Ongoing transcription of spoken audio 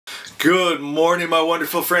Good morning, my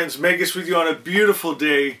wonderful friends. Megas with you on a beautiful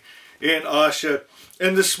day in Asha.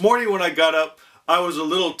 And this morning when I got up, I was a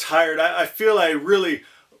little tired. I feel I really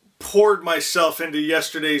poured myself into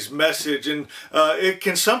yesterday's message, and it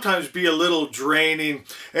can sometimes be a little draining.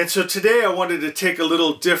 And so today I wanted to take a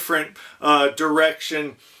little different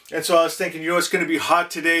direction. And so I was thinking, it's going to be hot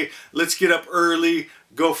today. Let's get up early,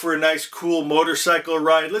 go for a nice cool motorcycle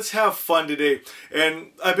ride. Let's have fun today. And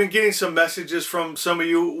I've been getting some messages from some of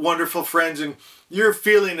you wonderful friends, and you're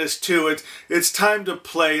feeling this too. It's time to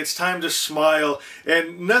play. It's time to smile.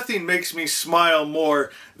 And nothing makes me smile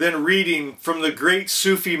more than reading from the great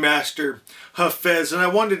Sufi master, Hafez. And I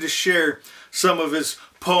wanted to share some of his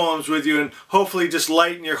poems with you and hopefully just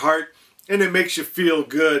lighten your heart, and it makes you feel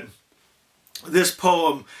good. This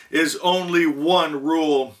poem is Only One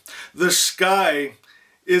Rule. The sky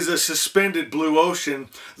is a suspended blue ocean.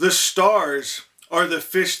 The stars are the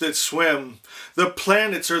fish that swim. The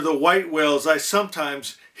planets are the white whales I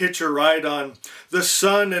sometimes hitch a ride on. The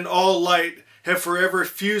sun and all light have forever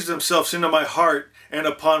fused themselves into my heart and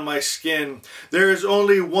upon my skin. There is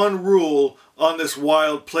only one rule on this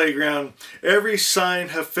wild playground. Every sign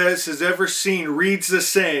Hafez has ever seen reads the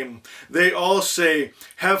same. They all say,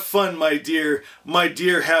 have fun, my dear,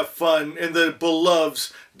 have fun in the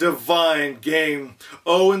beloved's divine game.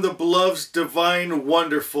 Oh, in the beloved's divine,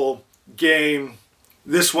 wonderful game.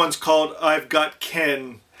 This one's called I've Got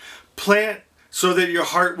Ken. Plant so that your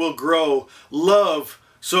heart will grow. Love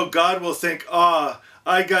so God will think, ah,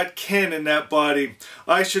 I got Ken in that body.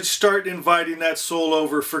 I should start inviting that soul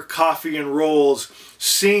over for coffee and rolls.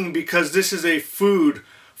 Sing because this is a food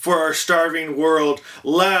for our starving world.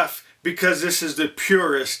 Laugh because this is the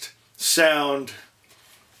purest sound.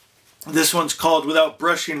 This one's called Without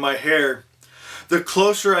Brushing My Hair. The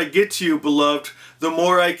closer I get to you, beloved, the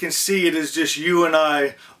more I can see it is just you and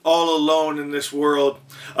I, all alone in this world.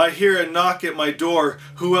 I hear a knock at my door.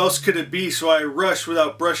 Who else could it be? So I rush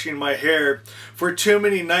without brushing my hair. For too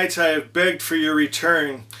many nights I have begged for your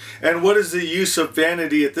return. And what is the use of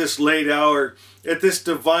vanity at this late hour, at this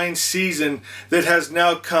divine season that has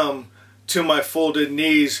now come to my folded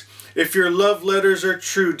knees? If your love letters are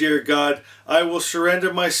true, dear God, I will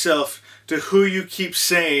surrender myself to who you keep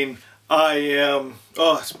saying I am.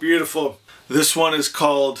 Oh, it's beautiful. This one is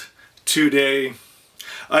called Today.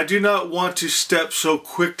 I do not want to step so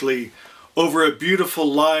quickly over a beautiful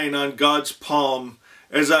line on God's palm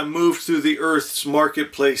as I move through the earth's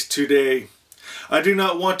marketplace today. I do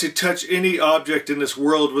not want to touch any object in this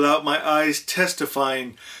world without my eyes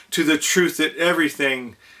testifying to the truth that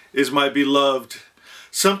everything is my beloved.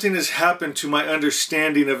 Something has happened to my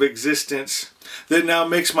understanding of existence that now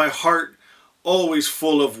makes my heart always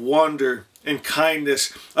full of wonder and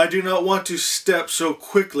kindness. I do not want to step so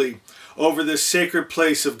quickly over this sacred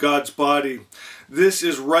place of God's body. This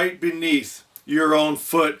is right beneath your own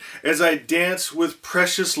foot as I dance with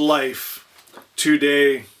precious life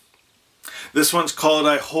today. This one's called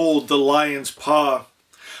I Hold the Lion's Paw.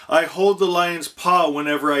 I hold the lion's paw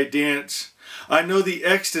whenever I dance. I know the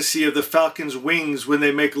ecstasy of the falcon's wings when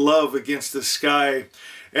they make love against the sky.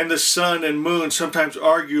 And the sun and moon sometimes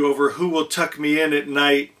argue over who will tuck me in at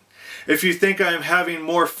night. If you think I am having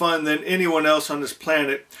more fun than anyone else on this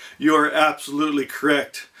planet, you are absolutely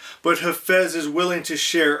correct. But Hafez is willing to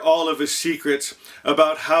share all of his secrets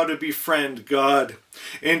about how to befriend God.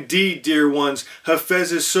 Indeed, dear ones,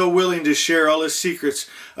 Hafez is so willing to share all his secrets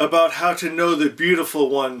about how to know the beautiful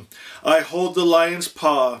one. I hold the lion's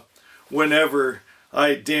paw whenever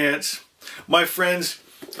I dance. My friends,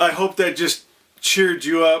 I hope that just cheered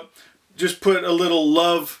you up. Just put a little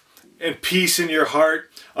love and peace in your heart.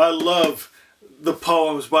 I love the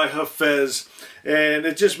poems by Hafez, and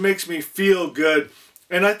it just makes me feel good.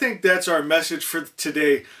 And I think that's our message for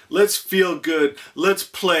today. Let's feel good. Let's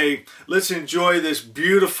play. Let's enjoy this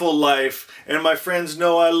beautiful life. And my friends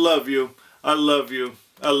know I love you. I love you.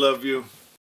 I love you.